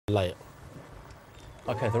Late.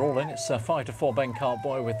 Okay, they're all in. It's 5-4 Benkaat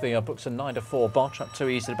Boy with the books and 9-4 Bar. Trap 2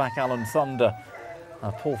 easy to back Alan Thunder.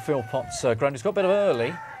 Paul Philpott's ground. He's got a bit of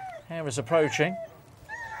early. Hare is approaching.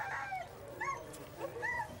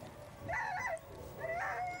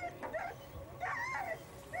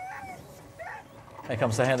 Here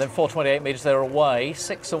comes the Hare then, 428 metres, they're away.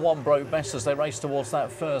 6-1 broke best as they race towards that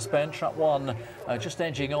first bend. Trap 1 just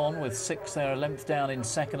edging on with 6 there, a length down in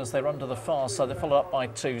second as they run to the far side. They're followed up by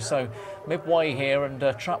 2, so midway here, and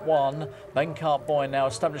Trap 1, Benkaat Boy now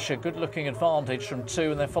establish a good looking advantage from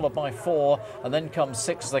 2, and they're followed by 4, and then comes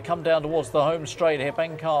 6 as they come down towards the home straight here.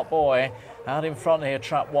 Benkaat Boy out in front here,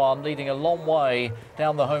 Trap 1 leading a long way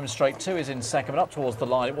down the home straight. 2 is in second, but up towards the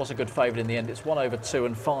line. It was a good favourite in the end. It's 1/2,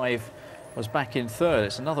 and 5 was back in third.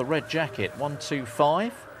 It's another red jacket,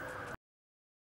 1-2-5.